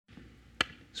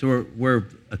So we're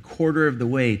a quarter of the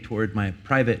way toward my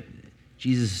private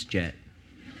Jesus jet.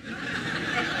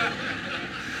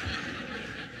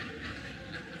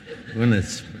 We're going to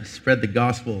spread the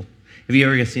gospel. Have you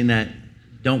ever seen that?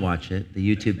 Don't watch it.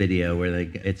 The YouTube video where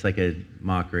it's like a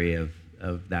mockery of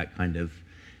that kind of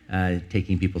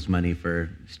taking people's money for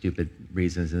stupid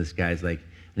reasons. And this guy's like,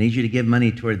 I need you to give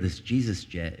money toward this Jesus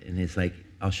jet. And it's like,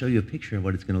 I'll show you a picture of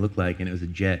what it's going to look like. And it was a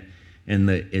jet. And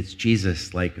it's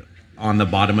Jesus like on the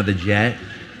bottom of the jet.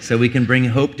 So we can bring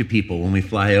hope to people when we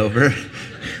fly over.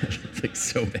 It's like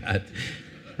so bad.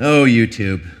 Oh,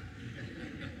 YouTube.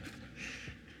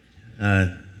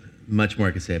 Much more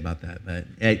I could say about that. But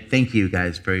thank you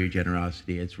guys for your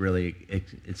generosity. It's really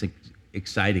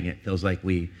exciting. It feels like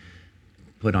we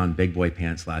put on big boy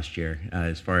pants last year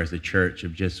as far as the church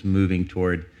of just moving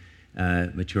toward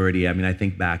maturity. I mean, I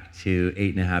think back to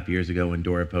 8.5 years ago when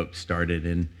Dora Pope started,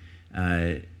 and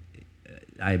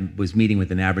I was meeting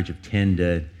with an average of 10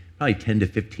 to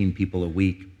 15 people a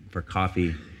week for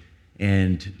coffee.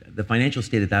 And the financial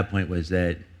state at that point was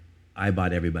that I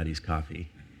bought everybody's coffee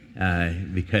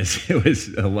because it was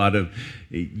a lot of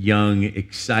young,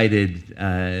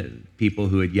 excited people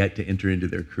who had yet to enter into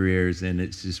their careers. And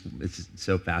it's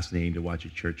so fascinating to watch a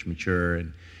church mature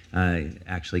and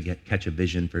actually catch a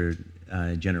vision for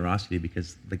generosity,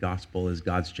 because the gospel is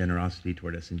God's generosity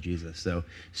toward us in Jesus. So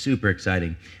super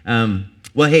exciting.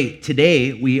 Well, hey,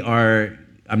 today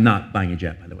I'm not buying a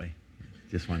jet, by the way.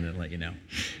 Just wanted to let you know.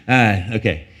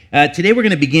 Okay. Today we're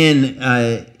going to begin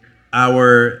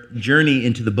our journey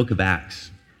into the book of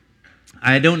Acts.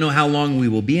 I don't know how long we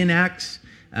will be in Acts.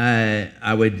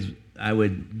 I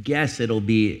would guess it'll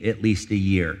be at least a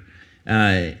year.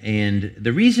 And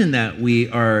the reason that we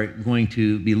are going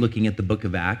to be looking at the book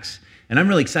of Acts, and I'm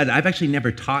really excited. I've actually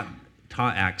never taught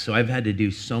Acts, so I've had to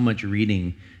do so much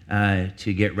reading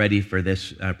to get ready for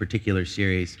this particular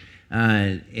series.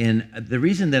 And the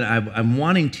reason that I'm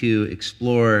wanting to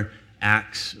explore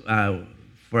Acts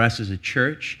for us as a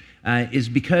church is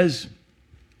because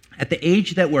at the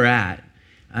age that we're at,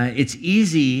 it's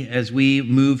easy as we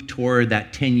move toward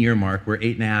that 10-year mark, we're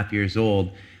 8.5 years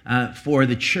old, for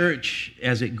the church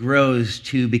as it grows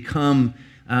to become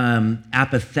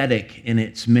apathetic in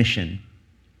its mission,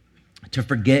 to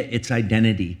forget its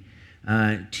identity,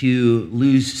 to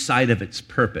lose sight of its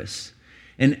purpose.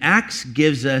 And Acts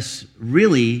gives us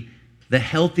really the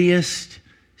healthiest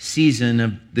season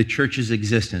of the church's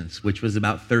existence, which was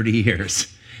about 30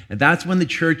 years. And that's when the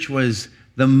church was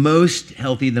the most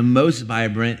healthy, the most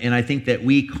vibrant, and I think that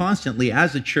we constantly,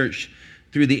 as a church,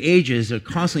 through the ages, are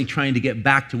constantly trying to get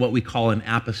back to what we call an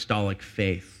apostolic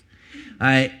faith.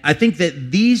 I think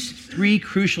that these three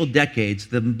crucial decades,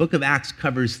 the book of Acts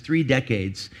covers 3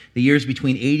 decades, the years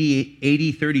between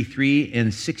 80, 33,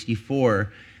 and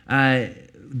 64.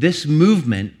 This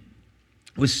movement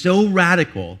was so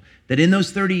radical that in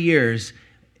those 30 years,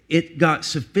 it got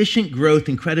sufficient growth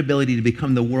and credibility to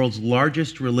become the world's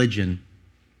largest religion.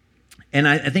 And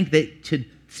I think that to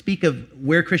speak of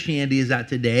where Christianity is at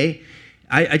today,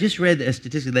 I just read a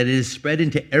statistic that it is spread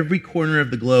into every corner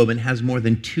of the globe and has more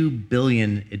than 2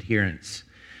 billion adherents.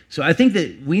 So I think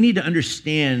that we need to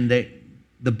understand that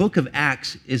the book of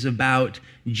Acts is about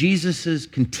Jesus's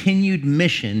continued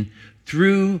mission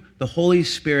through the Holy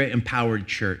Spirit-empowered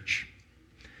church.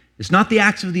 It's not the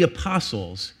Acts of the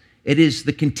Apostles. It is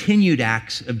the continued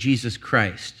acts of Jesus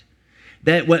Christ.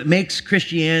 That what makes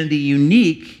Christianity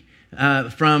unique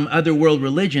from other world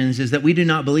religions is that we do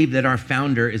not believe that our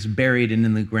founder is buried and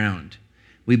in the ground.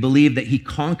 We believe that he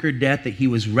conquered death, that he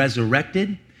was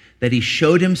resurrected, that he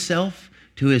showed himself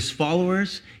to his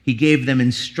followers. He gave them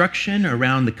instruction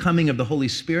around the coming of the Holy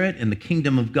Spirit and the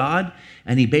kingdom of God,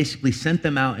 and he basically sent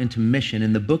them out into mission.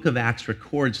 And the book of Acts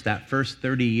records that first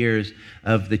 30 years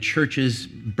of the church's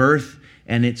birth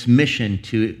and its mission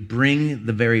to bring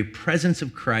the very presence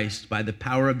of Christ by the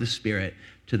power of the Spirit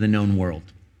to the known world.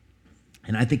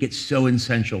 And I think it's so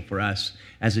essential for us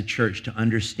as a church to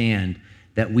understand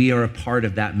that we are a part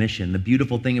of that mission. The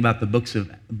beautiful thing about the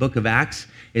book of Acts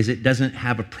is it doesn't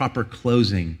have a proper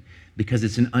closing because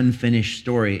it's an unfinished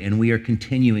story, and we are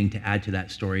continuing to add to that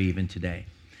story even today.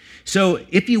 So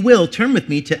if you will, turn with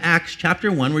me to Acts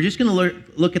chapter 1. We're just going to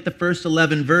look at the first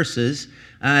 11 verses,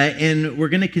 and we're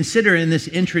going to consider in this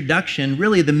introduction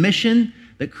really the mission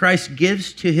that Christ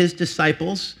gives to his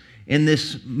disciples in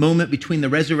this moment between the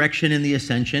resurrection and the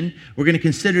ascension. We're going to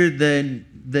consider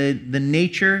the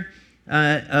nature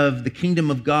of the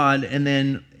kingdom of God, and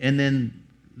then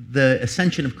the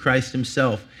ascension of Christ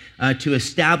himself, to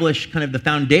establish kind of the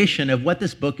foundation of what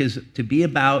this book is to be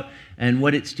about and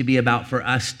what it's to be about for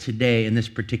us today in this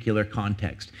particular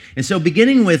context. And so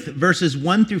beginning with verses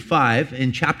 1 through 5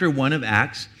 in chapter 1 of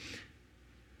Acts,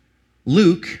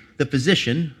 Luke, the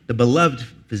physician, the beloved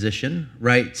physician,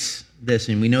 writes this,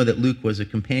 and we know that Luke was a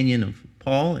companion of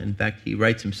Paul. In fact, he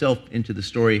writes himself into the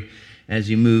story as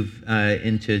you move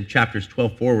into chapters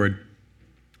 12 forward.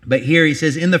 But here he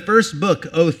says, in the first book,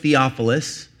 O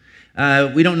Theophilus,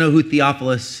 we don't know who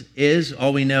Theophilus is.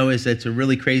 All we know is that it's a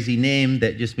really crazy name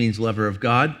that just means lover of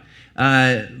God.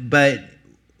 But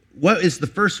what is the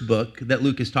first book that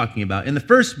Luke is talking about? In the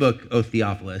first book, O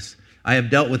Theophilus, I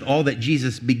have dealt with all that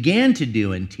Jesus began to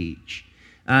do and teach.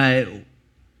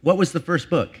 What was the first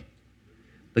book?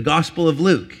 The Gospel of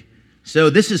Luke. So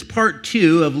this is part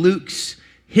 2 of Luke's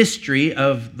history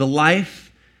of the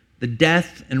life, the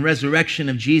death, and resurrection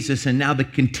of Jesus, and now the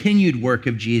continued work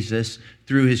of Jesus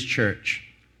through his church.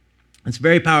 It's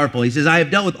very powerful. He says, I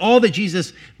have dealt with all that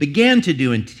Jesus began to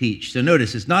do and teach. So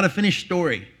notice, it's not a finished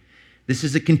story. This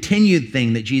is a continued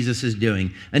thing that Jesus is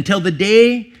doing until the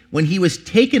day when he was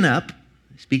taken up,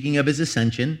 speaking of his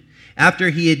ascension, after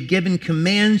he had given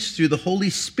commands through the Holy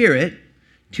Spirit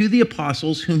to the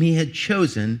apostles whom he had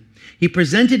chosen. He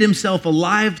presented himself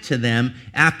alive to them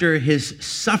after his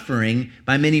suffering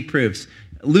by many proofs.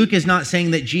 Luke is not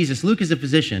saying that Luke is a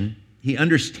physician. He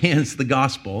understands the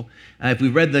gospel. If we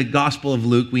read the Gospel of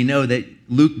Luke, we know that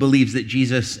Luke believes that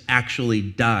Jesus actually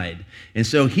died. And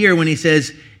so here when he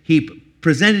says he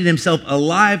presented himself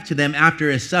alive to them after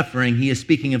his suffering, he is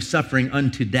speaking of suffering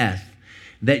unto death.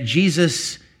 That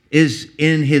Jesus is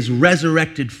in his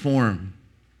resurrected form.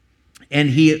 And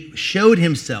he showed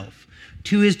himself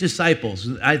to his disciples.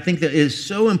 I think that it is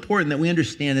so important that we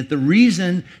understand that the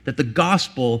reason that the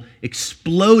gospel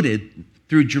exploded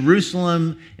through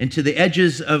Jerusalem and to the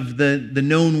edges of the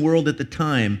known world at the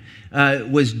time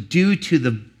was due to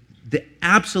the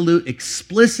absolute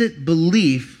explicit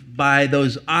belief by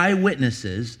those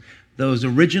eyewitnesses, those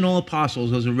original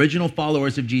apostles, those original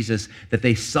followers of Jesus, that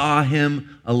they saw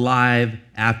him alive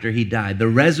after he died. The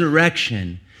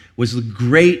resurrection was the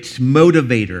great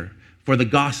motivator for the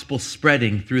gospel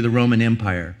spreading through the Roman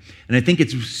Empire. And I think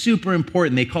it's super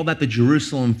important. They call that the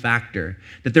Jerusalem factor,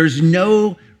 that there's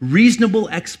no reasonable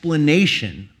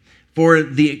explanation for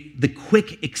the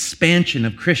quick expansion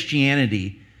of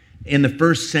Christianity in the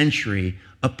first century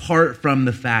apart from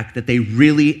the fact that they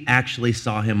really actually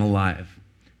saw him alive.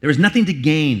 There was nothing to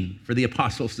gain for the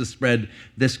apostles to spread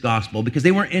this gospel because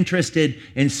they weren't interested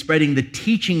in spreading the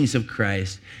teachings of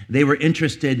Christ. They were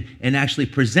interested in actually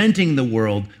presenting the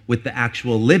world with the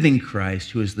actual living Christ,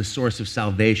 who is the source of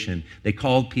salvation. They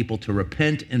called people to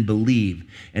repent and believe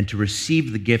and to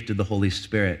receive the gift of the Holy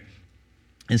Spirit.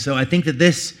 And so I think that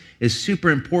this is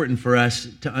super important for us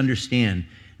to understand,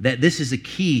 that this is a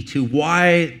key to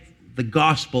why the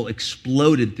gospel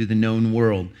exploded through the known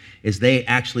world, is they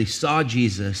actually saw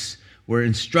Jesus, were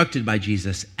instructed by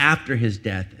Jesus after his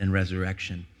death and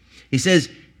resurrection. He says,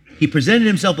 he presented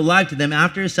himself alive to them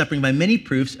after his suffering by many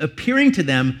proofs, appearing to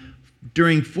them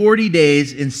during 40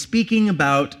 days and speaking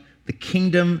about the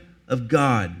kingdom of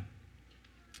God.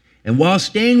 And while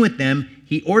staying with them,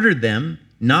 he ordered them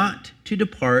not to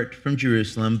depart from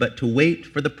Jerusalem, but to wait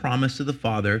for the promise of the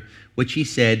Father, which he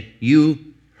said, you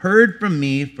heard from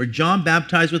me, for John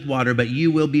baptized with water, but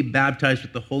you will be baptized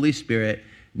with the Holy Spirit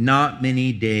not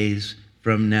many days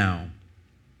from now.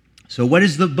 So what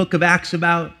is the book of Acts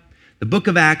about? The book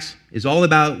of Acts is all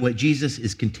about what Jesus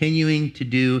is continuing to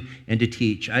do and to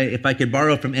teach. If I could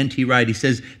borrow from N.T. Wright, he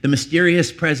says, the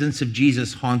mysterious presence of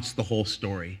Jesus haunts the whole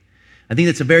story. I think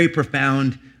that's a very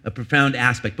profound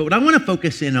aspect. But what I want to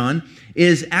focus in on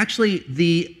is actually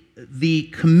the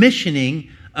commissioning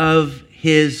of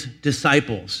his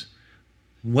disciples,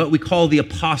 what we call the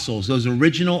apostles, those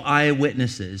original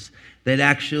eyewitnesses that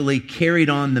actually carried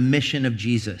on the mission of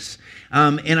Jesus.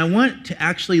 And I want to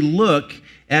actually look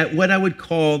at what I would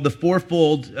call the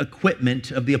fourfold equipment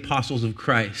of the apostles of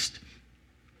Christ.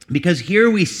 Because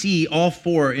here we see all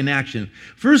four in action.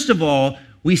 First of all,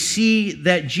 we see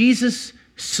that Jesus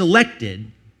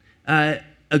selected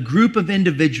a group of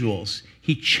individuals.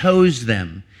 He chose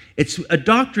them. It's a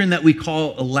doctrine that we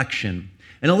call election.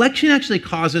 And election actually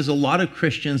causes a lot of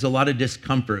Christians a lot of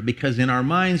discomfort because in our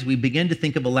minds, we begin to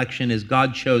think of election as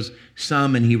God chose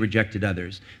some and he rejected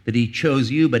others. That he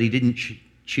chose you, but he didn't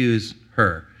choose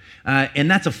her. And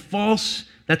that's a false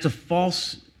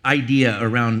idea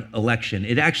around election.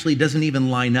 It actually doesn't even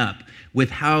line up with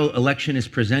how election is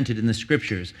presented in the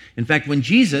scriptures. In fact, when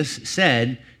Jesus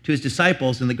said to his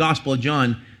disciples in the Gospel of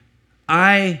John,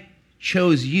 I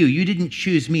chose you. You didn't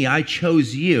choose me. I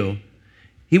chose you.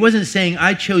 He wasn't saying,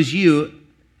 I chose you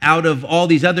out of all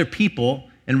these other people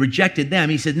and rejected them.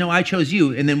 He said, no, I chose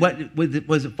you. And then what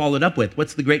was it followed up with?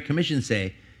 What's the Great Commission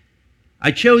say?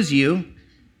 I chose you.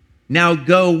 Now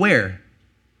go where?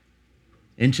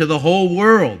 Into the whole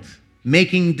world,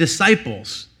 making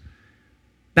disciples,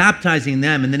 baptizing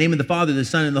them in the name of the Father, the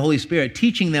Son, and the Holy Spirit,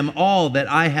 teaching them all that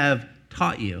I have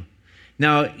taught you.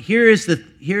 Now, here is the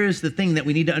thing that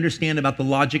we need to understand about the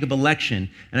logic of election.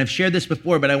 And I've shared this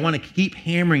before, but I want to keep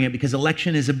hammering it because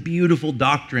election is a beautiful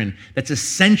doctrine that's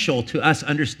essential to us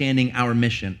understanding our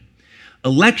mission.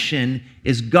 Election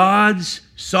is God's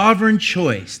sovereign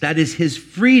choice. That is his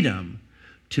freedom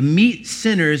to meet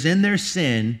sinners in their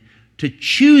sin, to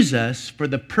choose us for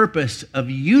the purpose of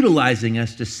utilizing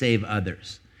us to save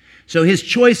others. So his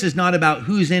choice is not about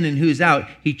who's in and who's out.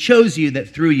 He chose you that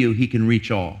through you he can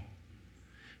reach all.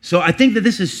 So I think that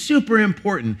this is super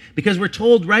important because we're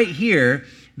told right here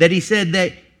that he said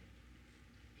that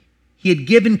he had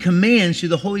given commands through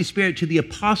the Holy Spirit to the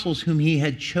apostles whom he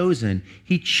had chosen.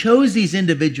 He chose these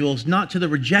individuals not to the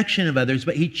rejection of others,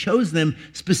 but he chose them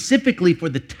specifically for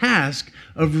the task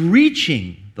of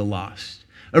reaching the lost,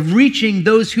 of reaching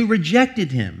those who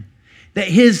rejected him. That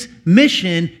his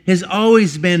mission has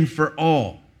always been for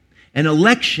all. An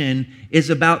election is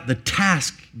about the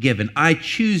task given. I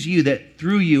choose you that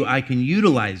through you I can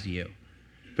utilize you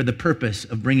for the purpose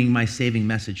of bringing my saving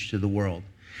message to the world.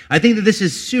 I think that this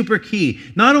is super key.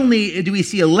 Not only do we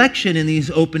see election in these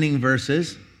opening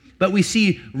verses, but we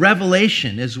see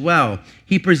revelation as well.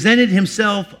 He presented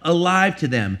himself alive to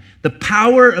them. The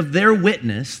power of their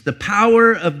witness, the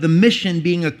power of the mission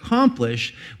being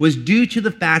accomplished was due to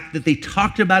the fact that they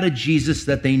talked about a Jesus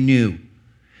that they knew.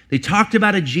 They talked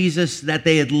about a Jesus that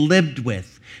they had lived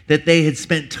with, that they had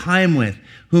spent time with,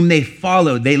 whom they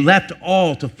followed. They left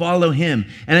all to follow him.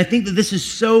 And I think that this is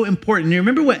so important. You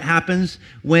remember what happens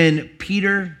when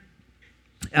Peter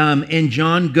and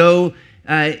John go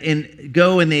and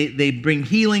they bring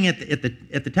healing at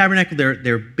the tabernacle.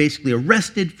 They're basically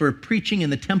arrested for preaching in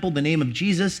the temple the name of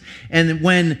Jesus. And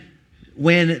when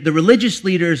the religious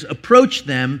leaders approach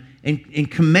them and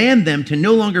command them to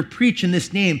no longer preach in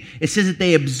this name, it says that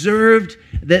they observed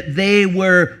that they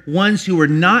were ones who were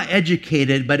not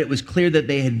educated, but it was clear that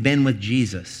they had been with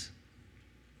Jesus.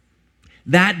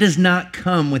 That does not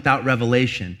come without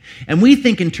revelation. And we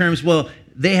think in terms, well,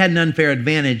 they had an unfair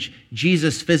advantage.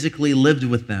 Jesus physically lived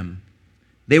with them.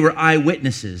 They were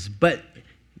eyewitnesses. But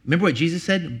remember what Jesus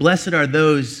said? Blessed are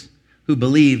those who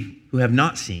believe who have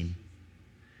not seen.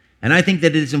 And I think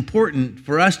that it is important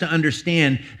for us to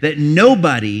understand that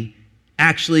nobody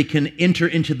actually can enter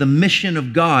into the mission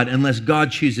of God unless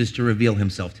God chooses to reveal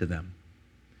himself to them.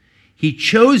 He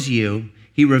chose you,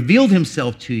 he revealed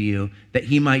himself to you that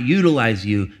he might utilize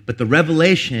you, but the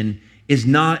revelation is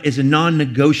a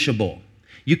non-negotiable.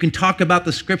 You can talk about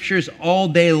the scriptures all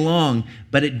day long,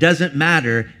 but it doesn't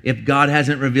matter if God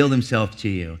hasn't revealed himself to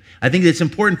you. I think it's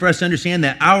important for us to understand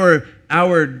that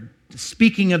our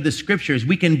speaking of the scriptures,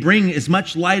 we can bring as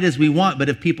much light as we want, but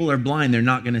if people are blind, they're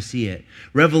not going to see it.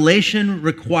 Revelation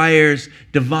requires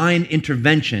divine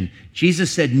intervention. Jesus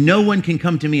said, no one can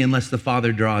come to me unless the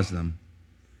Father draws them.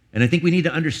 And I think we need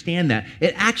to understand that.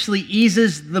 It actually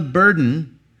eases the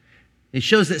burden. It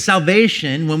shows that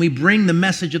salvation, when we bring the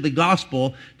message of the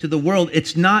gospel to the world,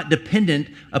 it's not dependent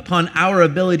upon our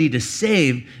ability to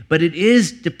save, but it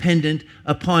is dependent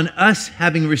upon us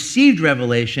having received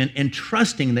revelation and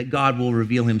trusting that God will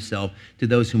reveal himself to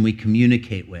those whom we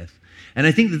communicate with. And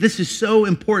I think that this is so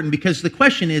important because the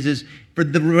question is for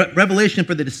the revelation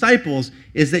for the disciples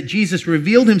is that Jesus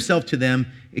revealed himself to them,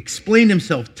 explained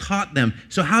himself, taught them.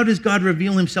 So how does God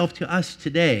reveal himself to us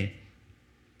today?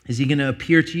 Is he going to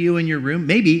appear to you in your room?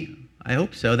 Maybe. I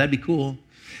hope so. That'd be cool.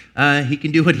 He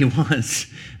can do what he wants.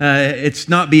 It's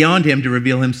not beyond him to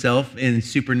reveal himself in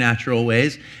supernatural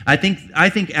ways. I think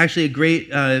actually a great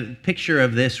picture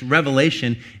of this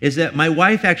revelation is that my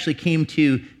wife actually came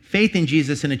to faith in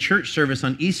Jesus in a church service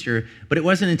on Easter, but it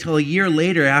wasn't until a year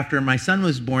later after my son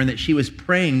was born that she was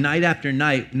praying night after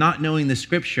night, not knowing the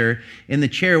scripture, in the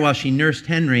chair while she nursed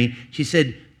Henry. She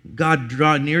said, God,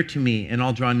 draw near to me and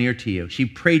I'll draw near to you. She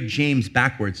prayed James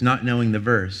backwards, not knowing the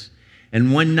verse.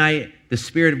 And one night, the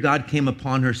Spirit of God came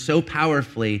upon her so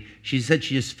powerfully, she said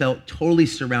she just felt totally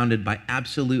surrounded by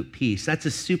absolute peace. That's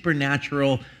a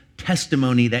supernatural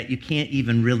testimony that you can't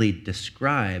even really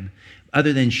describe,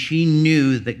 other than she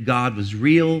knew that God was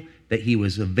real, that he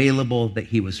was available, that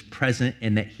he was present,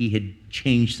 and that he had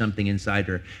changed something inside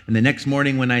her. And the next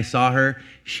morning when I saw her,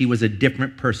 she was a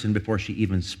different person before she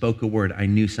even spoke a word. I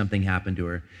knew something happened to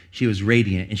her. She was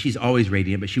radiant, and she's always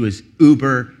radiant, but she was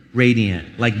uber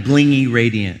radiant, like blingy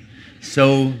radiant.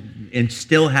 So, and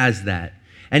still has that.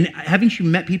 And haven't you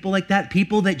met people like that?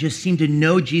 People that just seem to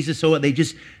know Jesus so well,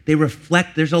 they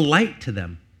reflect, there's a light to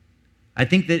them. I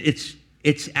think that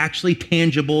it's actually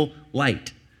tangible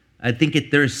light. I think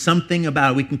there's something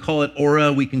about it. We can call it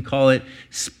aura. We can call it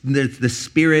the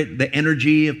spirit, the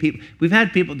energy of people. We've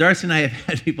had people, Darcy and I have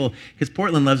had people, because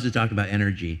Portland loves to talk about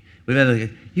energy. We've had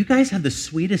like, you guys have the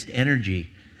sweetest energy.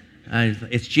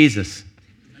 It's Jesus.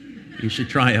 You should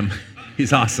try him.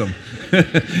 He's awesome.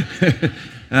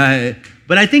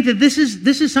 But I think that this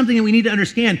is something that we need to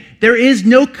understand. There is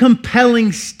no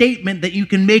compelling statement that you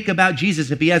can make about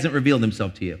Jesus if he hasn't revealed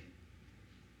himself to you.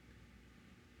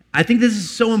 I think this is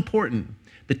so important.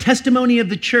 The testimony of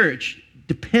the church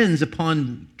depends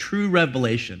upon true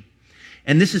revelation.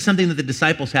 And this is something that the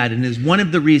disciples had, and is one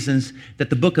of the reasons that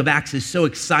the book of Acts is so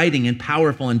exciting and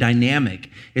powerful and dynamic,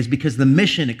 is because the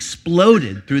mission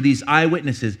exploded through these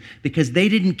eyewitnesses, because they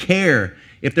didn't care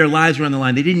if their lives were on the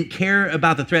line. They didn't care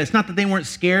about the threat. It's not that they weren't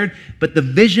scared, but the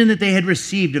vision that they had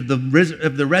received of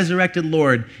the resurrected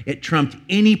Lord, it trumped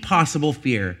any possible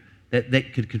fear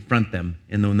that could confront them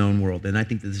in the known world. And I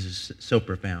think that this is so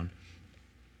profound.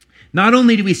 Not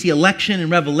only do we see election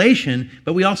and revelation,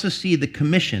 but we also see the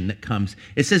commission that comes.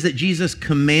 It says that Jesus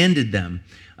commanded them.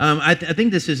 I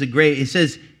think this is it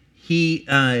says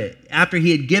after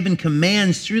he had given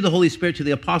commands through the Holy Spirit to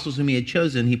the apostles whom he had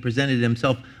chosen, he presented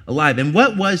himself alive. And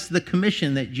what was the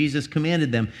commission that Jesus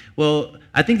commanded them? Well,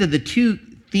 I think that the two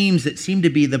themes that seem to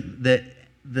be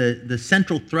the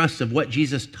central thrust of what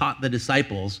Jesus taught the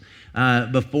disciples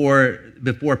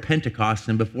before Pentecost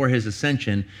and before his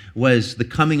ascension was the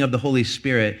coming of the Holy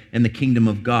Spirit and the kingdom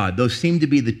of God. Those seem to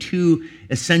be the two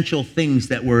essential things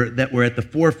that were at the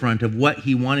forefront of what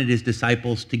he wanted his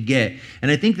disciples to get. And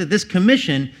I think that this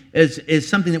commission is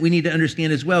something that we need to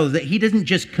understand as well, is that he doesn't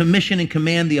just commission and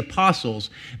command the apostles,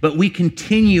 but we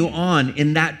continue on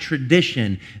in that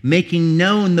tradition, making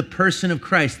known the person of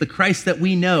Christ, the Christ that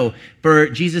we know. For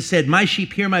Jesus said, "My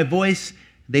sheep hear my voice,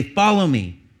 they follow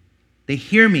me. They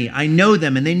hear me, I know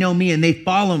them, and they know me, and they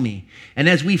follow me." And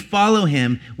as we follow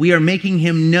him, we are making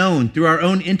him known through our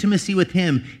own intimacy with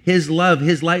him. His love,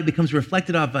 his light becomes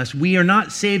reflected off us. We are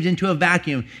not saved into a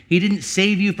vacuum. He didn't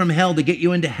save you from hell to get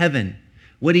you into heaven.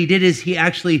 What he did is he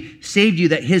actually saved you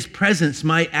that his presence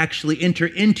might actually enter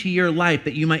into your life,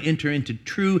 that you might enter into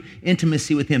true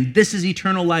intimacy with him. This is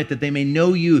eternal life, that they may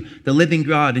know you, the living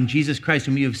God, and Jesus Christ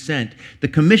whom you have sent. The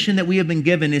commission that we have been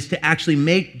given is to actually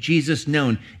make Jesus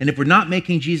known. And if we're not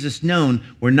making Jesus known,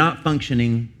 we're not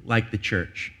functioning like the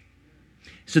church.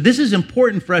 So this is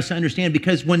important for us to understand,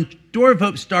 because when Door of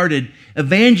Hope started,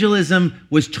 evangelism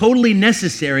was totally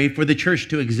necessary for the church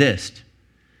to exist.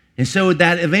 And so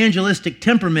that evangelistic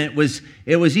temperament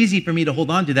it was easy for me to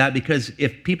hold on to that, because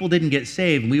if people didn't get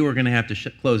saved, we were going to have to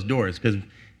close doors, because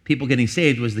people getting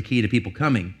saved was the key to people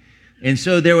coming. And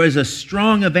so there was a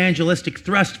strong evangelistic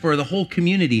thrust for the whole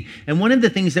community. And one of the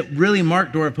things that really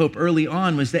marked Door of Hope early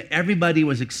on was that everybody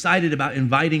was excited about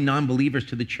inviting non-believers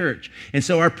to the church. And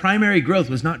so our primary growth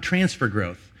was not transfer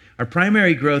growth. Our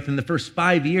primary growth in the first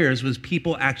 5 years was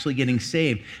people actually getting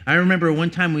saved. I remember one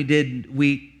time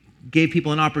we gave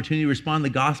people an opportunity to respond to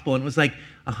the gospel, and it was like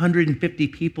 150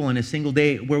 people in a single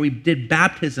day, where we did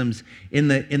baptisms in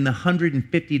the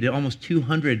 150 to almost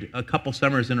 200 a couple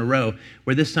summers in a row,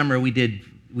 where this summer we did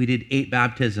 8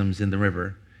 baptisms in the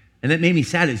river. And that made me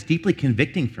sad. It's deeply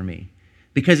convicting for me,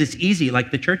 because it's easy.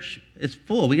 Like, the church is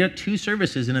full. We got 2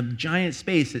 services in a giant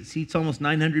space that seats almost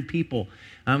 900 people.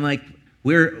 I'm like,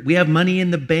 we have money in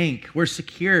the bank. We're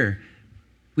secure.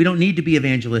 We don't need to be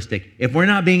evangelistic. If we're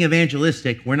not being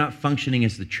evangelistic, we're not functioning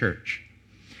as the church.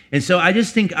 And so I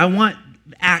just think I want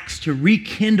Acts to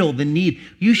rekindle the need.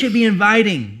 You should be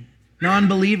inviting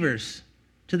non-believers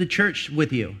to the church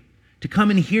with you, to come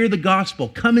and hear the gospel,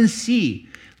 come and see.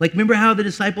 Like, remember how the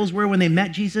disciples were when they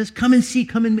met Jesus? Come and see,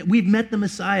 we've met the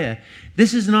Messiah.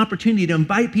 This is an opportunity to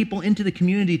invite people into the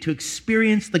community to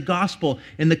experience the gospel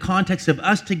in the context of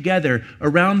us together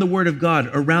around the Word of God,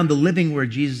 around the living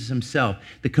Word, Jesus himself.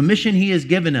 The commission he has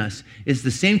given us is the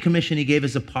same commission he gave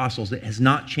his apostles. It has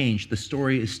not changed. The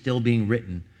story is still being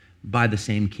written by the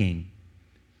same King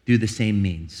through the same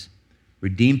means.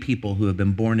 Redeem people who have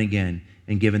been born again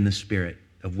and given the spirit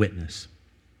of witness.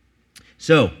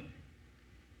 So,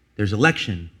 there's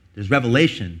election, there's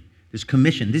revelation, there's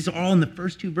commission. These are all in the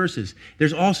first 2 verses.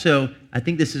 There's also, I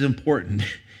think this is important,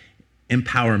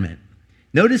 empowerment.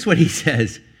 Notice what he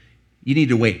says. You need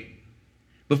to wait.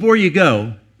 Before you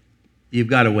go, you've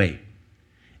got to wait.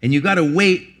 And you've got to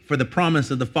wait for the promise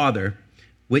of the Father,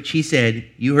 which he said,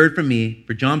 "You heard from me,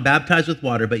 for John baptized with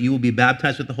water, but you will be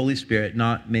baptized with the Holy Spirit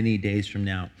not many days from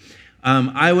now."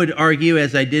 I would argue,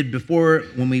 as I did before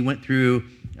when we went through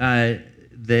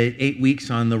the 8 weeks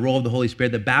on the role of the Holy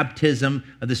Spirit. The baptism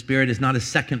of the Spirit is not a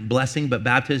second blessing, but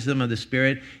baptism of the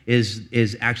Spirit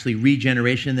is actually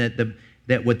regeneration,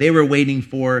 that what they were waiting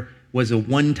for was a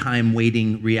one-time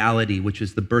waiting reality, which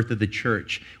is the birth of the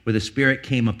church, where the Spirit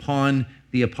came upon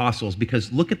the apostles.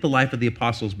 Because look at the life of the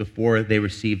apostles before they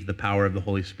received the power of the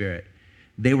Holy Spirit.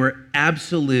 They were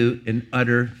absolute and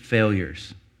utter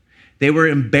failures. They were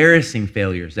embarrassing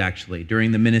failures, actually,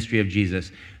 during the ministry of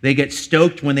Jesus. They get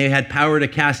stoked when they had power to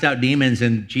cast out demons,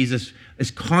 and Jesus is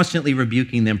constantly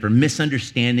rebuking them for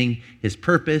misunderstanding his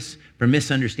purpose, for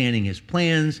misunderstanding his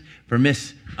plans, for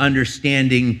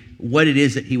misunderstanding what it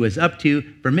is that he was up to,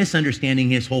 for misunderstanding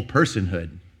his whole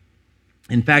personhood.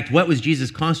 In fact, what was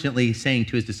Jesus constantly saying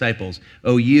to his disciples?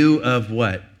 Oh, you of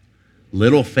what?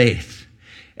 Little faith.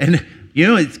 And you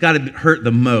know, it's got to hurt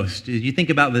the most. You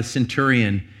think about the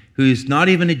centurion who's not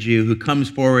even a Jew, who comes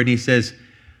forward and he says,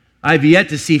 I've yet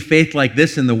to see faith like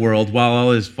this in the world, while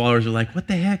all his followers are like, what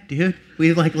the heck, dude?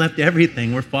 We've left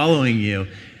everything. We're following you.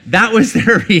 That was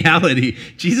their reality.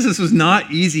 Jesus was not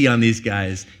easy on these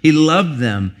guys. He loved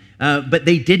them, but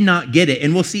they did not get it.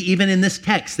 And we'll see even in this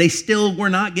text, they still were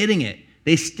not getting it.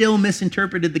 They still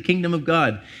misinterpreted the kingdom of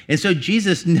God. And so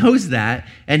Jesus knows that,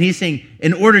 and he's saying,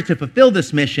 in order to fulfill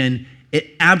this mission,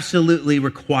 it absolutely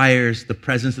requires the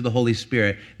presence of the Holy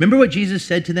Spirit. Remember what Jesus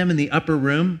said to them in the upper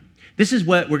room? This is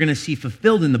what we're going to see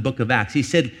fulfilled in the book of Acts. He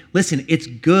said, listen, it's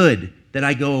good that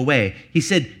I go away. He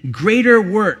said, greater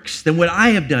works than what I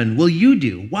have done will you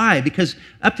do. Why? Because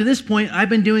up to this point, I've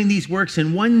been doing these works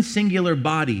in one singular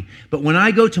body. But when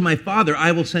I go to my Father,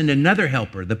 I will send another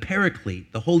helper, the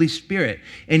Paraclete, the Holy Spirit.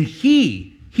 And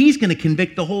He's going to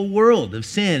convict the whole world of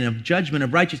sin, of judgment,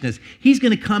 of righteousness. He's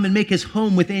going to come and make his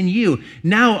home within you.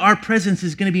 Now our presence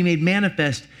is going to be made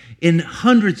manifest in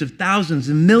hundreds of thousands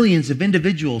and millions of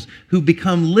individuals who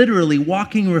become literally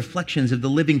walking reflections of the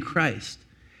living Christ.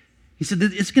 He said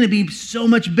that it's going to be so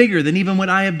much bigger than even what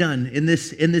I have done in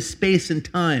this space and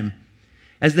time.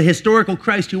 As the historical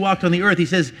Christ who walked on the earth, he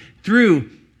says,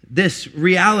 through this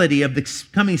reality of the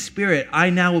coming Spirit, I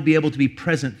now will be able to be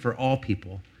present for all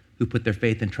people who put their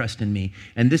faith and trust in me.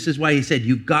 And this is why he said,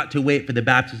 you've got to wait for the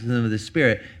baptism of the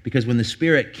Spirit, because when the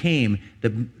Spirit came,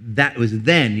 that was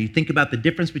then. You think about the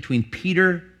difference between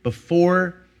Peter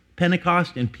before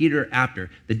Pentecost and Peter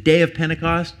after. The day of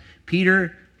Pentecost,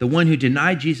 Peter, the one who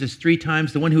denied Jesus 3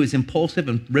 times, the one who was impulsive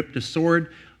and ripped a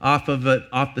sword off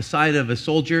the side of a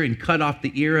soldier and cut off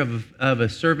the ear of a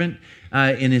servant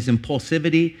in his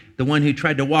impulsivity, the one who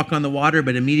tried to walk on the water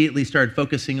but immediately started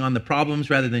focusing on the problems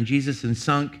rather than Jesus and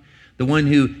sunk, the one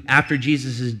who, after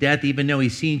Jesus' death, even though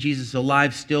he's seen Jesus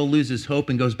alive, still loses hope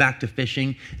and goes back to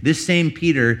fishing. This same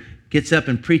Peter gets up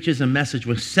and preaches a message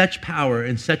with such power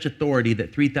and such authority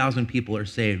that 3,000 people are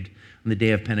saved on the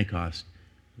day of Pentecost.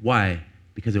 Why?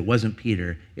 Because it wasn't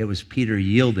Peter. It was Peter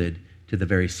yielded to the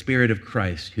very Spirit of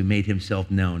Christ who made himself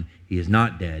known. He is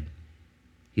not dead.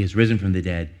 He has risen from the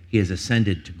dead. He has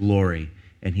ascended to glory,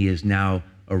 and he has now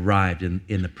arrived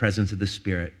in the presence of the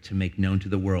Spirit to make known to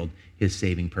the world his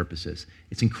saving purposes.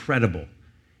 It's incredible.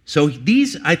 So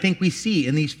these, I think we see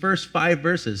in these first 5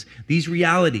 verses, these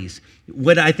realities.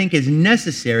 What I think is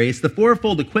necessary, it's the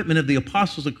fourfold equipment of the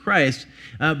apostles of Christ,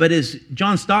 but as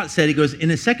John Stott said, he goes,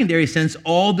 in a secondary sense,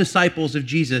 all disciples of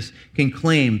Jesus can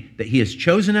claim that he has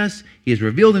chosen us, he has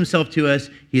revealed himself to us,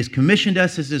 he has commissioned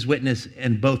us as his witness,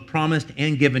 and both promised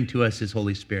and given to us his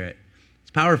Holy Spirit.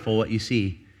 It's powerful what you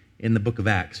see in the book of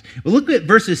Acts. Well, look at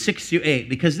verses 6 through 8,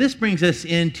 because this brings us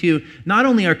into not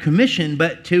only our commission,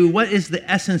 but to what is the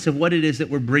essence of what it is that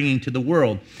we're bringing to the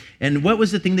world. And what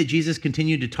was the thing that Jesus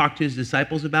continued to talk to his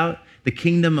disciples about? The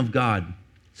kingdom of God.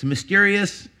 It's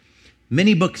mysterious.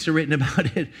 Many books are written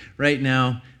about it right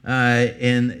now,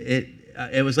 and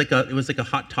it was like a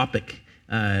hot topic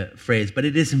phrase, but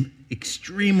it is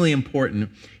extremely important.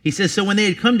 He says, so when they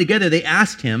had come together, they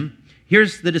asked him.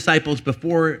 Here's the disciples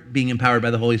before being empowered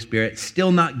by the Holy Spirit,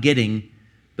 still not getting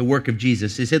the work of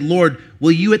Jesus. They said, Lord,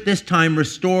 will you at this time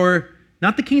restore,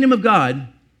 not the kingdom of God,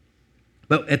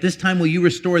 but at this time will you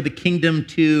restore the kingdom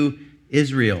to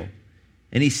Israel?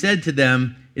 And he said to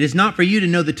them, it is not for you to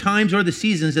know the times or the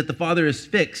seasons that the Father has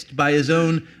fixed by his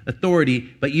own authority,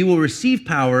 but you will receive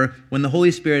power when the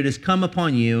Holy Spirit has come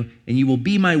upon you, and you will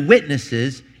be my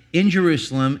witnesses in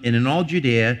Jerusalem and in all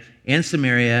Judea and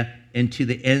Samaria and to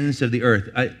the ends of the earth.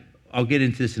 I'll get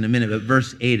into this in a minute, but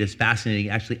verse 8 is fascinating. It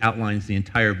actually outlines the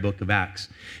entire book of Acts.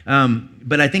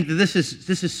 But I think that this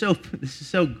is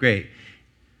so great.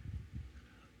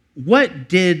 What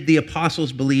did the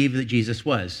apostles believe that Jesus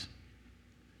was?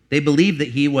 They believed that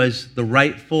he was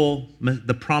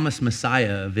the promised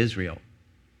Messiah of Israel.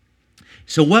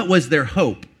 So what was their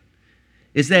hope?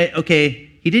 Is that,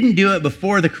 okay, he didn't do it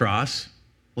before the cross.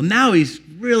 Well, now he's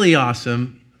really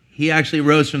awesome. He actually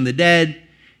rose from the dead.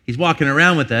 He's walking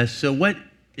around with us. So what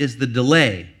is the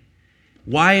delay?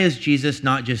 Why is Jesus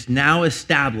not just now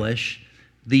establish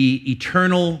the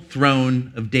eternal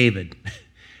throne of David?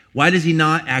 Why does he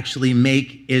not actually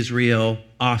make Israel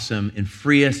awesome and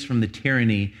free us from the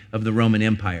tyranny of the Roman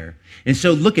Empire? And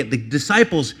so look at the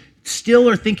disciples still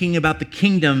are thinking about the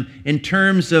kingdom in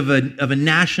terms of a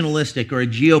nationalistic or a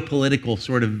geopolitical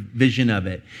sort of vision of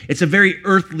it. It's a very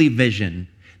earthly vision.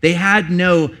 They had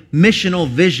no missional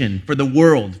vision for the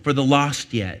world, for the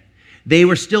lost yet. They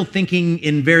were still thinking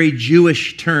in very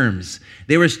Jewish terms.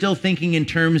 They were still thinking in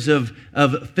terms of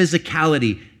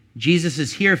physicality. Jesus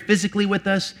is here physically with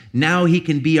us. Now he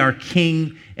can be our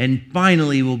king, and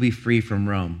finally we'll be free from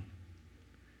Rome.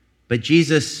 But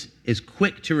Jesus is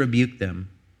quick to rebuke them.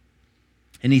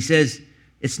 And he says,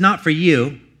 it's not for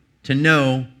you to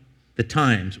know the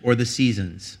times or the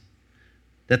seasons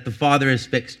that the Father has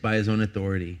fixed by his own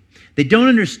authority. They don't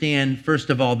understand, first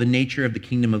of all, the nature of the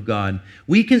kingdom of God.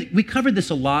 We covered this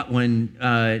a lot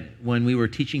when we were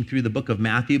teaching through the book of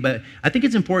Matthew, but I think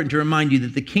it's important to remind you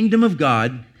that the kingdom of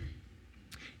God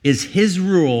is his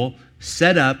rule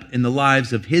set up in the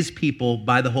lives of his people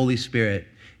by the Holy Spirit.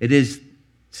 It is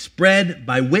spread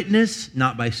by witness,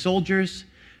 not by soldiers,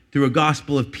 through a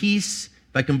gospel of peace,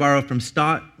 if I can borrow from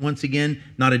Stott once again,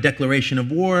 not a declaration of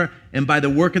war, and by the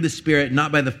work of the Spirit, not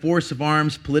by the force of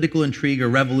arms, political intrigue, or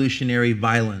revolutionary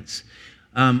violence.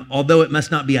 Although it must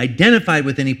not be identified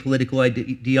with any political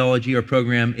ideology or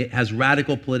program, it has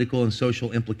radical political and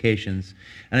social implications.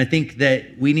 And I think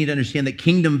that we need to understand that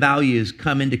kingdom values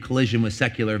come into collision with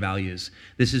secular values.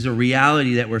 This is a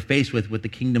reality that we're faced with the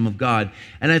kingdom of God.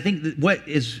 And I think that what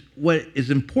is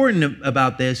important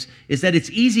about this is that it's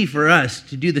easy for us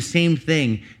to do the same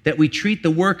thing, that we treat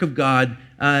the work of God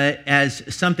as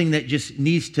something that just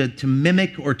needs to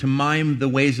mimic or to mime the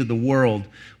ways of the world,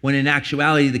 when in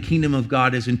actuality, the kingdom of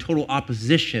God is in total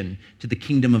opposition to the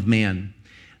kingdom of man.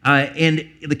 And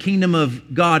the kingdom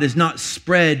of God is not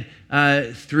spread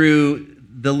through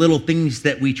the little things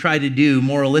that we try to do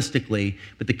moralistically,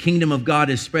 but the kingdom of God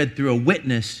is spread through a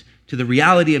witness to the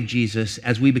reality of Jesus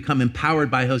as we become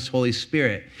empowered by his Holy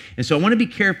Spirit. And so I want to be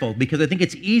careful, because I think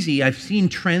it's easy. I've seen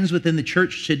trends within the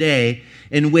church today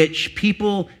in which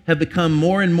people have become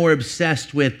more and more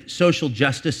obsessed with social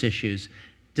justice issues.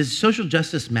 Does social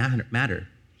justice matter?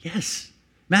 Yes,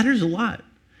 matters a lot.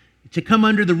 To come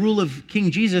under the rule of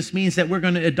King Jesus means that we're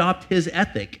going to adopt his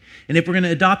ethic. And if we're going to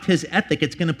adopt his ethic,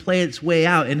 it's going to play its way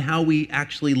out in how we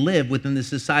actually live within the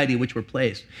society in which we're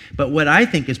placed. But what I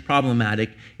think is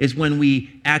problematic is when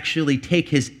we actually take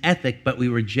his ethic, but we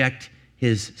reject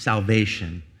his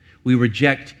salvation. We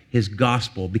reject his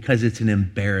gospel because it's an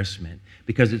embarrassment,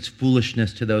 because it's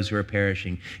foolishness to those who are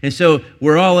perishing. And so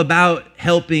we're all about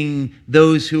helping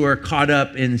those who are caught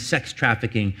up in sex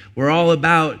trafficking. We're all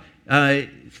about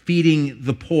feeding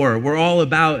the poor. We're all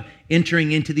about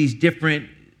entering into these different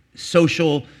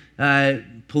social,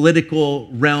 political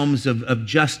realms of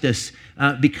justice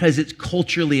because it's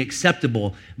culturally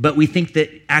acceptable. But we think that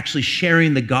actually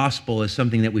sharing the gospel is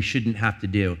something that we shouldn't have to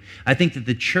do. I think that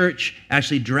the church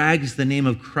actually drags the name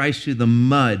of Christ through the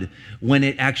mud when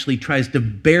it actually tries to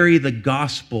bury the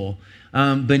gospel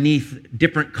beneath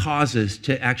different causes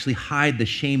to actually hide the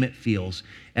shame it feels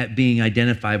at being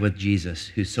identified with Jesus,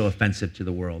 who's so offensive to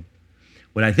the world.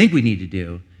 What I think we need to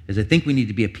do is I think we need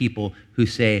to be a people who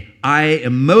say, I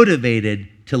am motivated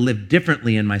to live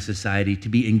differently in my society, to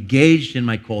be engaged in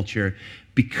my culture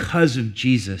because of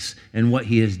Jesus and what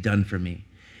he has done for me.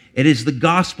 It is the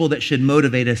gospel that should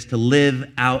motivate us to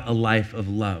live out a life of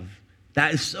love.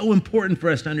 That is so important for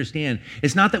us to understand.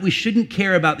 It's not that we shouldn't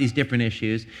care about these different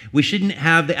issues. We shouldn't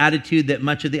have the attitude that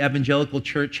much of the evangelical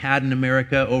church had in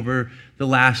America over the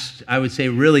last, I would say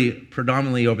really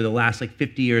predominantly over the last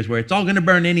 50 years, where it's all going to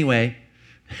burn anyway.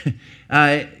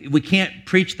 We can't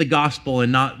preach the gospel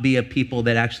and not be a people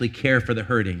that actually care for the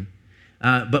hurting.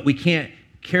 But we can't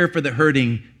care for the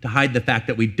hurting to hide the fact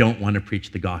that we don't want to preach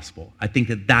the gospel. I think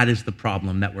that that is the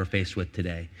problem that we're faced with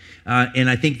today. And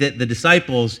I think that the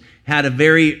disciples had a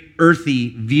very earthy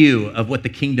view of what the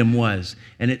kingdom was.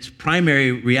 And its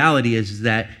primary reality is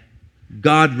that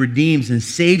God redeems and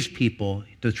saves people.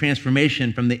 The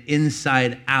transformation from the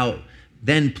inside out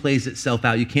then plays itself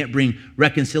out. You can't bring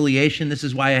reconciliation. This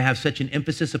is why I have such an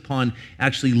emphasis upon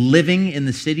actually living in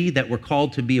the city that we're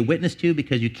called to be a witness to,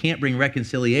 because you can't bring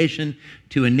reconciliation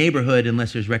to a neighborhood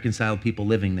unless there's reconciled people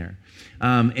living there.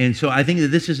 And so I think that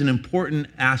this is an important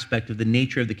aspect of the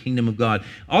nature of the kingdom of God.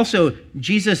 Also,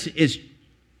 Jesus is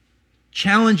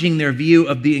challenging their view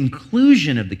of the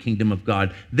inclusion of the kingdom of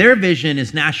God. Their vision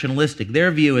is nationalistic.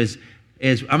 Their view is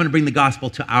I'm going to bring the gospel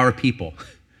to our people.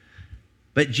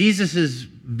 But Jesus'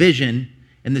 vision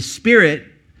and the Spirit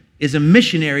is a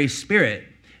missionary spirit.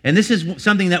 And this is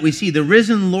something that we see. The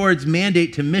risen Lord's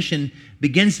mandate to mission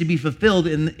begins to be fulfilled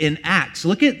in Acts.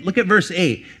 Look at verse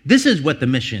 8. This is what the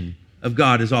mission of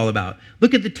God is all about.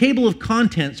 Look at the table of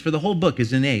contents for the whole book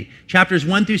is in 8. Chapters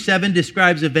 1 through 7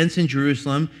 describes events in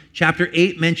Jerusalem. Chapter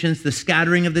 8 mentions the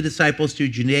scattering of the disciples to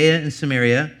Judea and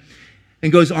Samaria,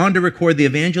 and goes on to record the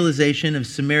evangelization of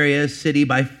Samaria city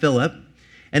by Philip,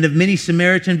 and of many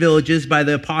Samaritan villages by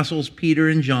the apostles Peter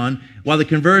and John, while the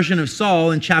conversion of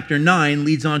Saul in chapter 9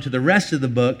 leads on to the rest of the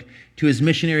book, to his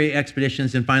missionary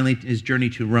expeditions, and finally his journey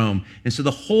to Rome. And so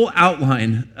the whole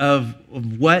outline of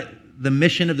what the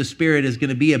mission of the Spirit is going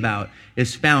to be about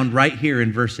is found right here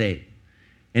in verse 8.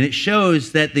 And it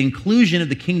shows that the inclusion of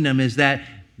the kingdom is that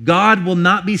God will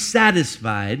not be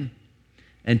satisfied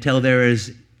until there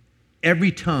is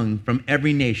every tongue from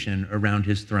every nation around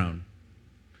his throne.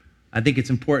 I think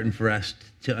it's important for us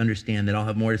to understand that. I'll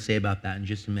have more to say about that in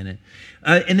just a minute.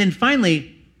 And then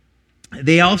finally,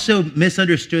 they also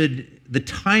misunderstood the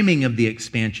timing of the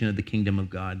expansion of the kingdom of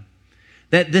God,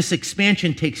 that this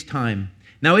expansion takes time.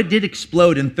 Now, it did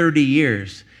explode in 30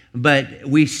 years, but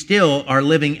we still are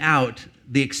living out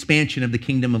the expansion of the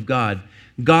kingdom of God.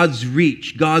 God's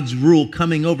reach, God's rule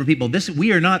coming over people.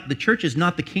 The church is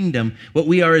not the kingdom. What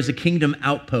we are is a kingdom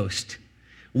outpost.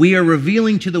 We are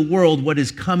revealing to the world what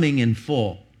is coming in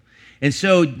full. And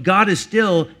so God is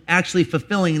still actually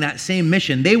fulfilling that same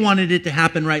mission. They wanted it to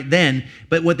happen right then,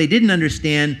 but what they didn't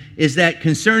understand is that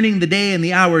concerning the day and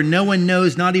the hour, no one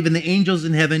knows, not even the angels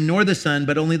in heaven, nor the Son,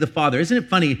 but only the Father. Isn't it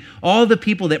funny? All the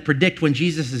people that predict when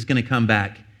Jesus is going to come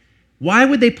back, why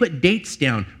would they put dates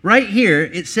down? Right here,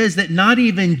 it says that not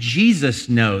even Jesus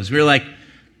knows. We're like,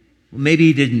 well, maybe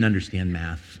he didn't understand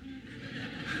math.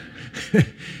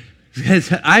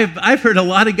 Because I've heard a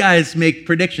lot of guys make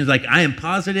predictions like, I am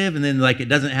positive, and then like it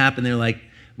doesn't happen. They're like,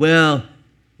 well,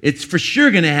 it's for sure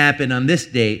going to happen on this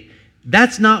date.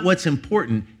 That's not what's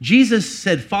important. Jesus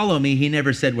said, follow me. He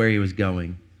never said where he was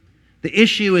going. The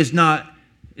issue is not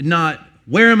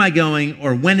where am I going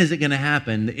or when is it going to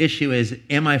happen. The issue is,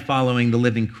 am I following the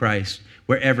living Christ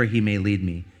wherever he may lead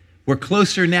me? We're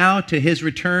closer now to his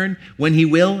return when he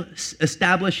will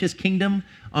establish his kingdom.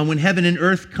 When heaven and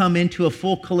earth come into a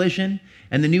full collision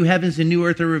and the new heavens and new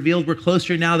earth are revealed, we're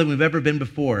closer now than we've ever been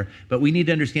before. But we need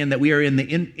to understand that we are in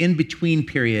the in-between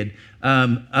period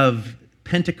of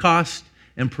Pentecost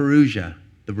and Parousia,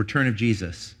 the return of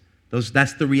Jesus.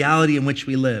 That's the reality in which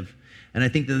we live. And I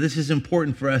think that this is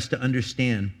important for us to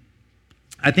understand.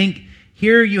 I think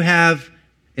here you have,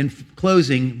 in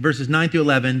closing, verses 9 through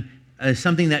 11,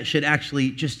 something that should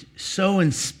actually just so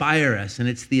inspire us, and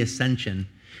it's the ascension.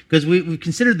 Because we've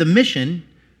considered the mission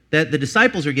that the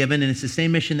disciples are given, and it's the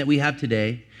same mission that we have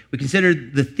today. We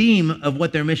considered the theme of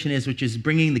what their mission is, which is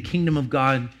bringing the kingdom of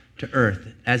God to earth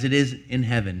as it is in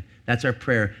heaven. That's our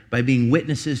prayer, by being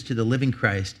witnesses to the living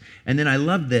Christ. And then I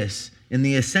love this in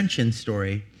the ascension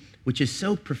story, which is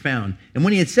so profound. And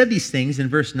when he had said these things in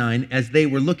verse 9, as they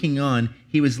were looking on,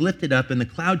 he was lifted up, and the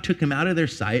cloud took him out of their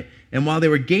sight. And while they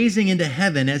were gazing into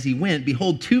heaven as he went,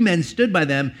 behold, two men stood by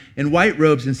them in white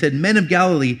robes and said, Men of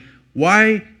Galilee,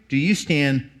 why do you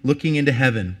stand looking into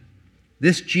heaven?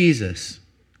 This Jesus,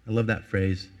 I love that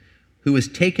phrase, who was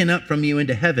taken up from you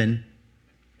into heaven,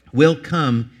 will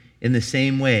come in the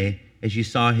same way as you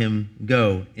saw him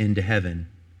go into heaven.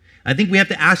 I think we have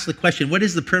to ask the question, what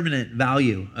is the permanent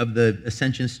value of the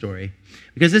ascension story?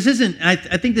 Because this isn't, I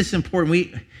think this is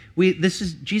important.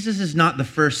 Jesus is not the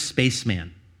first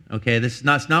spaceman, okay? That's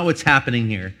not what's happening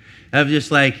here. Of just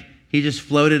like, he just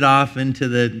floated off into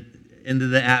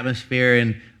the atmosphere,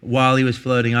 and while he was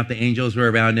floating off, the angels were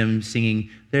around him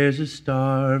singing, there's a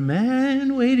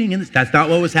starman waiting. That's not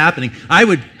what was happening. I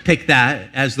would pick that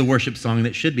as the worship song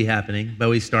that should be happening,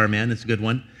 Bowie's Starman. That's a good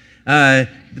one.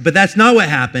 But that's not what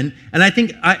happened. And I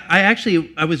think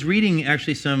I was reading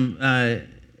actually some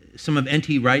of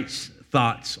N.T. Wright's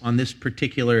thoughts on this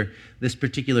particular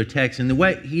text, and the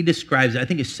way he describes it, I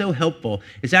think, is so helpful.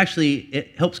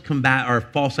 It helps combat our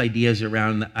false ideas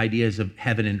around the ideas of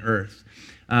heaven and earth,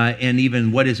 and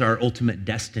even what is our ultimate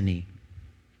destiny.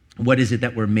 What is it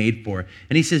that we're made for?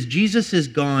 And he says Jesus has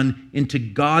gone into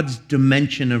God's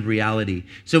dimension of reality.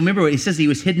 So remember what he says, he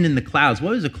was hidden in the clouds.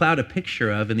 What was a cloud a picture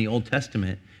of in the Old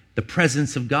Testament? The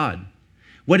presence of God.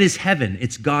 What is heaven?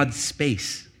 It's God's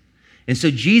space. And so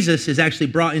Jesus is actually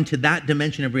brought into that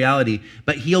dimension of reality,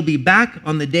 but he'll be back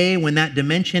on the day when that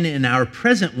dimension and our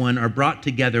present one are brought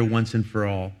together once and for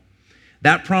all.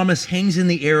 That promise hangs in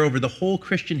the air over the whole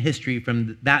Christian history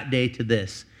from that day to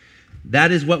this.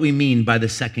 That is what we mean by the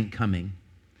second coming.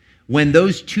 When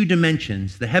those two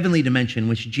dimensions, the heavenly dimension,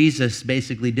 which Jesus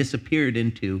basically disappeared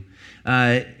into,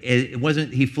 it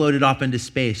wasn't he floated off into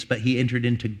space, but he entered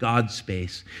into God's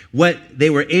space. What they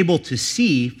were able to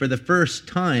see for the first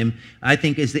time, I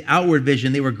think, is the outward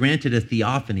vision. They were granted a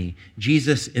theophany.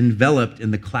 Jesus enveloped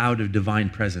in the cloud of divine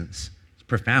presence. It's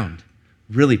profound,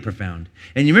 really profound.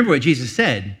 And you remember what Jesus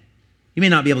said? You may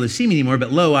not be able to see me anymore,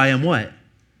 but lo, I am what?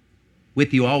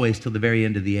 With you always till the very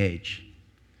end of the age.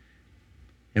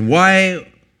 And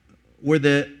why were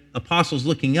the apostles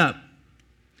looking up?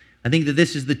 I think that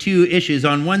this is the two issues.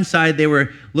 On one side, they were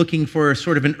looking for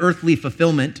sort of an earthly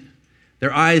fulfillment,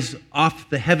 their eyes off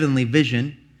the heavenly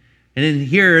vision. And in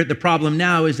here, the problem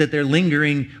now is that they're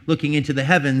lingering, looking into the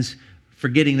heavens,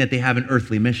 forgetting that they have an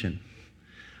earthly mission.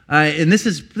 And this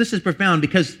is profound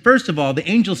because, first of all, the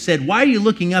angel said, why are you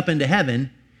looking up into heaven?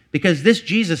 Because this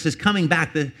Jesus is coming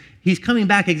back. He's coming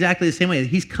back exactly the same way.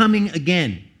 He's coming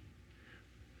again.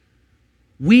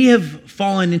 We have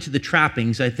fallen into the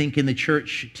trappings, I think, in the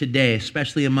church today,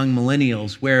 especially among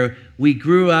millennials, where we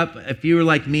grew up. If you were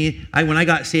like me, when I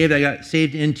got saved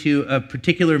into a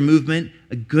particular movement,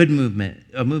 a good movement,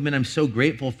 a movement I'm so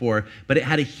grateful for, but it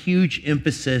had a huge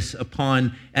emphasis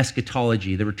upon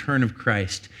eschatology, the return of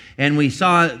Christ. And we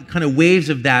saw kind of waves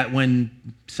of that when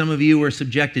some of you were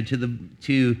subjected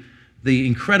to the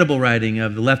incredible writing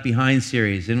of the Left Behind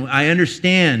series. And I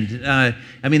understand,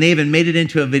 they even made it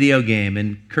into a video game,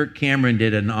 and Kirk Cameron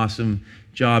did an awesome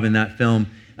job in that film.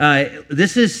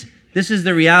 This is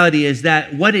the reality, is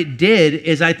that what it did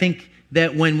is, I think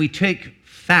that when we take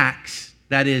facts,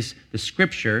 that is the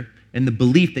scripture, and the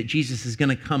belief that Jesus is going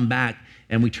to come back,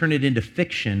 and we turn it into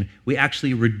fiction, we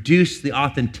actually reduce the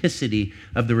authenticity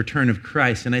of the return of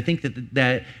Christ. And I think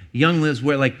that young lives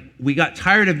were like, we got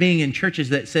tired of being in churches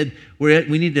that said we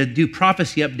need to do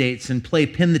prophecy updates and play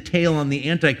pin the tail on the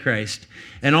Antichrist.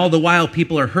 And all the while,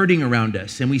 people are hurting around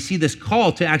us. And we see this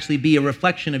call to actually be a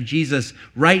reflection of Jesus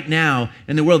right now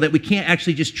in the world, that we can't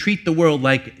actually just treat the world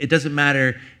like it doesn't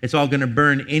matter, it's all going to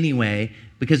burn anyway,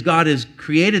 because God has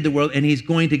created the world and he's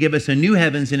going to give us a new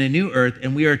heavens and a new earth,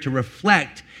 and we are to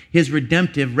reflect his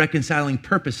redemptive, reconciling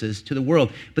purposes to the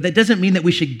world. But that doesn't mean that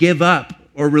we should give up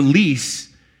or release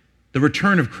the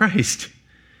return of Christ.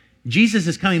 Jesus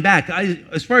is coming back.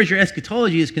 As far as your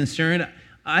eschatology is concerned,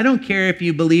 I don't care if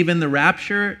you believe in the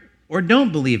rapture or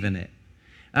don't believe in it.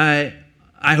 I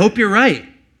hope you're right.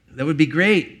 That would be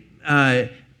great.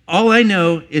 All I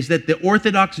know is that the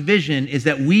Orthodox vision is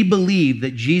that we believe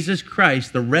that Jesus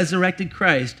Christ, the resurrected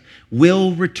Christ,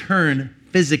 will return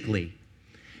physically,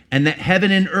 and that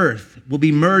heaven and earth will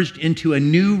be merged into a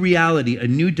new reality, a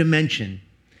new dimension,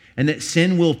 and that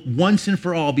sin will once and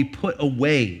for all be put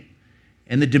away,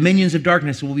 and the dominions of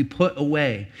darkness will be put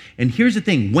away. And here's the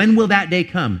thing, when will that day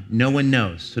come? No one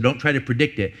knows, so don't try to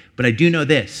predict it. But I do know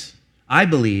this. I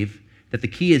believe that the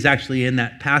key is actually in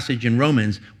that passage in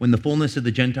Romans, when the fullness of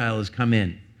the Gentile has come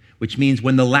in, which means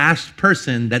when the last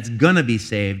person that's gonna be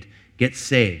saved gets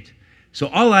saved. So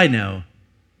all I know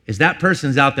is that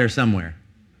person's out there somewhere.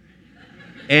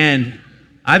 And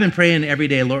I've been praying every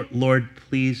day, Lord,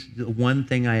 please, the one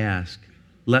thing I ask,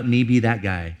 let me be that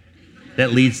guy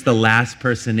that leads the last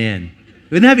person in.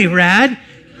 Wouldn't that be rad?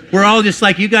 We're all just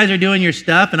like, you guys are doing your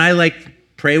stuff, and I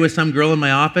pray with some girl in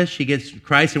my office, she gets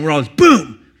Christ, and we're all just,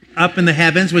 boom, up in the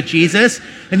heavens with Jesus,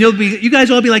 and you guys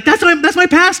will all be like, that's my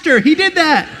pastor, he did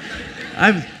that.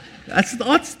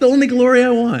 That's the only glory I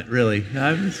want, really.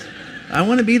 I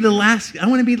want to be the last. I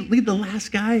want to lead the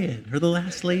last guy in, or the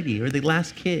last lady, or the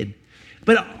last kid.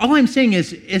 But all I'm saying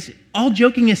is all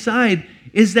joking aside,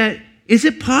 is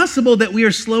it possible that we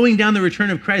are slowing down the return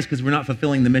of Christ because we're not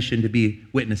fulfilling the mission to be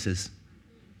witnesses?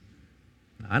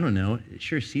 I don't know. It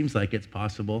sure seems like it's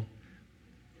possible.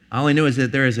 All I know is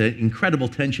that there is an incredible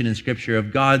tension in Scripture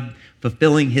of God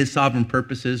fulfilling his sovereign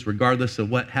purposes regardless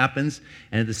of what happens,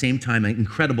 and at the same time, an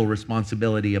incredible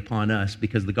responsibility upon us,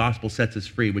 because the gospel sets us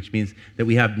free, which means that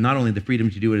we have not only the freedom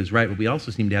to do what is right, but we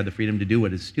also seem to have the freedom to do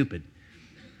what is stupid.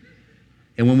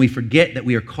 And when we forget that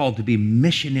we are called to be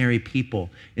missionary people,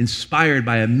 inspired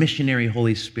by a missionary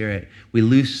Holy Spirit, we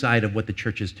lose sight of what the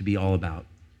church is to be all about.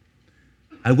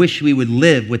 I wish we would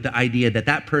live with the idea that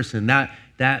that person, that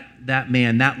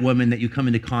man, that woman that you come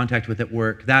into contact with at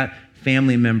work, that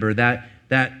family member,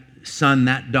 that son,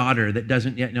 that daughter that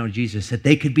doesn't yet know Jesus, that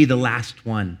they could be the last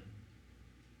one.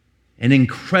 An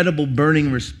incredible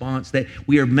burning response that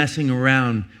we are messing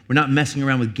around. We're not messing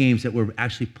around with games, that we're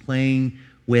actually playing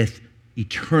with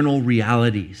eternal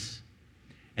realities,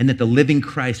 and that the living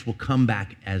Christ will come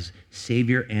back as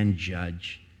Savior and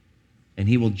Judge. And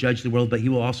he will judge the world, but he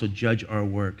will also judge our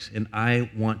works. And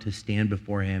I want to stand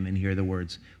before him and hear the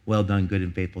words, well done, good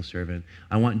and faithful servant.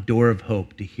 I want Door of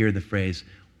Hope to hear the phrase,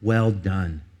 well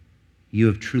done. You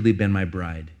have truly been my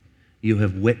bride. You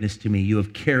have witnessed to me. You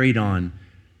have carried on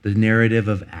the narrative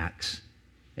of Acts,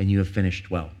 and you have finished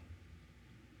well.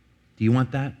 Do you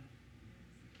want that?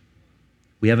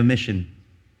 We have a mission.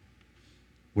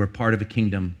 We're part of a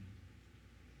kingdom,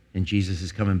 and Jesus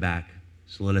is coming back.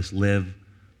 So let us live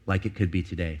like it could be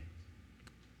today.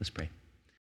 Let's pray.